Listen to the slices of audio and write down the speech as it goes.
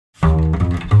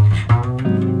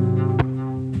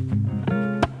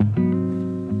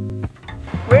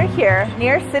here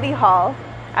near City Hall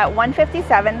at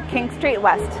 157 King Street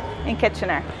West in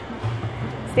Kitchener,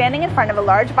 standing in front of a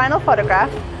large vinyl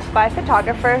photograph by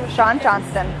photographer Shawn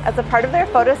Johnston as a part of their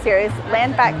photo series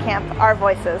Land Back Camp, Our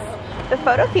Voices. The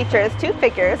photo features two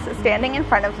figures standing in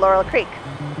front of Laurel Creek.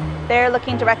 They are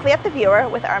looking directly at the viewer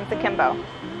with arms akimbo.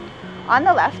 On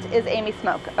the left is Amy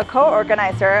Smoke, a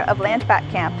co-organizer of Land Back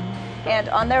Camp, and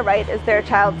on their right is their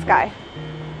child Sky.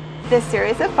 This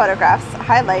series of photographs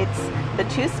highlights the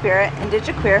Two Spirit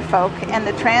IndigiQueer folk and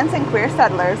the trans and queer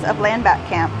settlers of Land Back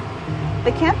Camp.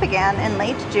 The camp began in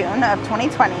late June of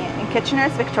 2020 in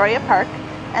Kitchener's Victoria Park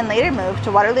and later moved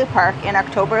to Waterloo Park in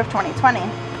October of 2020.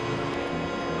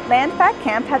 Land Back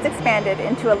Camp has expanded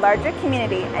into a larger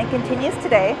community and continues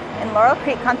today in Laurel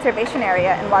Creek Conservation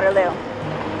Area in Waterloo.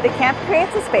 The camp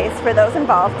creates a space for those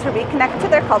involved to reconnect to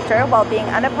their culture while being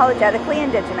unapologetically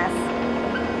Indigenous.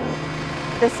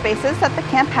 The spaces that the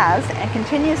camp has and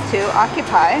continues to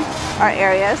occupy are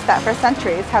areas that for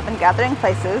centuries have been gathering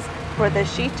places for the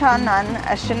Chonnonton,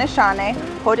 Anishinaabe,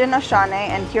 Haudenosaunee,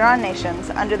 and Huron Nations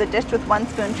under the Dish with One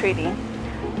Spoon Treaty.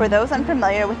 For those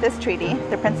unfamiliar with this treaty,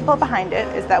 the principle behind it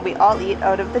is that we all eat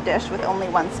out of the dish with only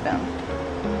one spoon.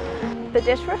 The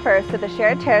dish refers to the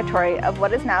shared territory of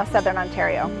what is now Southern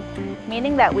Ontario,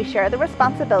 meaning that we share the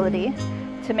responsibility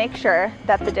to make sure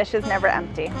that the dish is never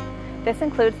empty. This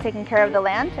includes taking care of the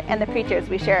land and the creatures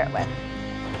we share it with.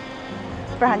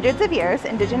 For hundreds of years,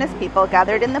 Indigenous people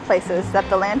gathered in the places that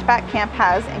the Land Back Camp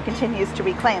has and continues to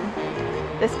reclaim.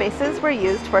 The spaces were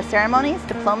used for ceremonies,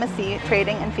 diplomacy,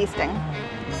 trading, and feasting.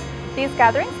 These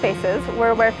gathering spaces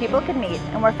were where people could meet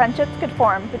and where friendships could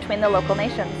form between the local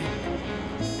nations.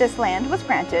 This land was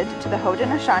granted to the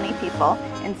Haudenosaunee people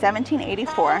in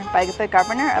 1784 by the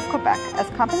Governor of Quebec as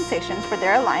compensation for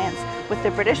their alliance with the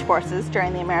British forces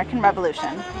during the American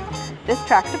Revolution. This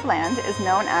tract of land is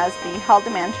known as the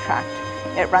Haudenosaunee Tract.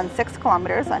 It runs 6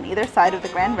 kilometers on either side of the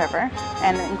Grand River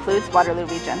and includes Waterloo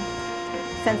region.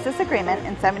 Since this agreement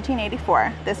in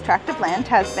 1784, this tract of land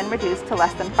has been reduced to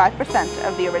less than 5%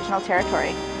 of the original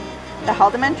territory. The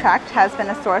Haudenosaunee Tract has been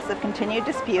a source of continued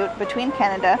dispute between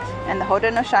Canada and the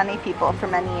Haudenosaunee people for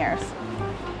many years.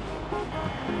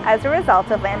 As a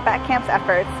result of Land Back Camp's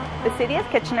efforts, the City of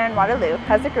Kitchener and Waterloo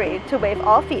has agreed to waive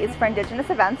all fees for Indigenous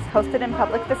events hosted in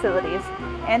public facilities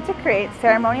and to create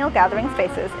ceremonial gathering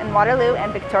spaces in Waterloo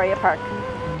and Victoria Park.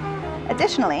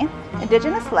 Additionally,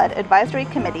 Indigenous-led advisory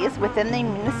committees within the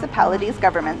municipalities'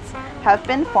 governments have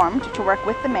been formed to work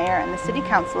with the mayor and the city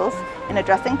councils in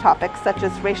addressing topics such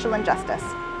as racial injustice.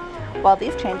 While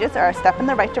these changes are a step in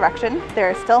the right direction,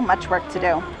 there is still much work to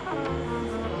do.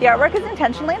 The artwork is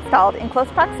intentionally installed in close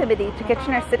proximity to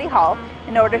Kitchener City Hall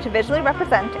in order to visually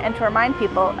represent and to remind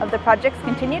people of the project's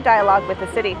continued dialogue with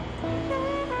the city.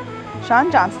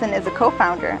 Shawn Johnston is a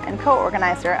co-founder and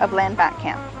co-organizer of Land Back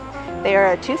Camp. They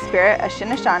are a Two-Spirit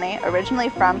Anishinaabe originally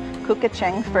from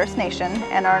Kukaching First Nation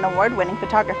and are an award-winning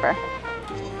photographer.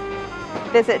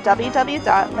 Visit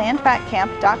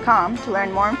www.landbackcamp.com to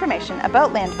learn more information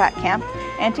about Land Back Camp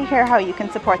and to hear how you can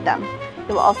support them.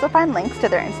 You will also find links to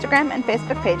their Instagram and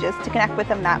Facebook pages to connect with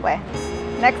them that way.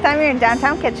 Next time you're in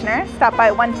downtown Kitchener, stop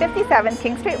by 157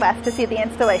 King Street West to see the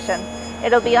installation.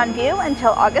 It'll be on view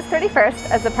until August 31st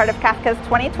as a part of CAFKA's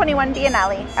 2021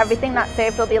 Biennial, Everything Not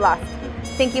Saved Will Be Lost.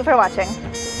 Thank you for watching.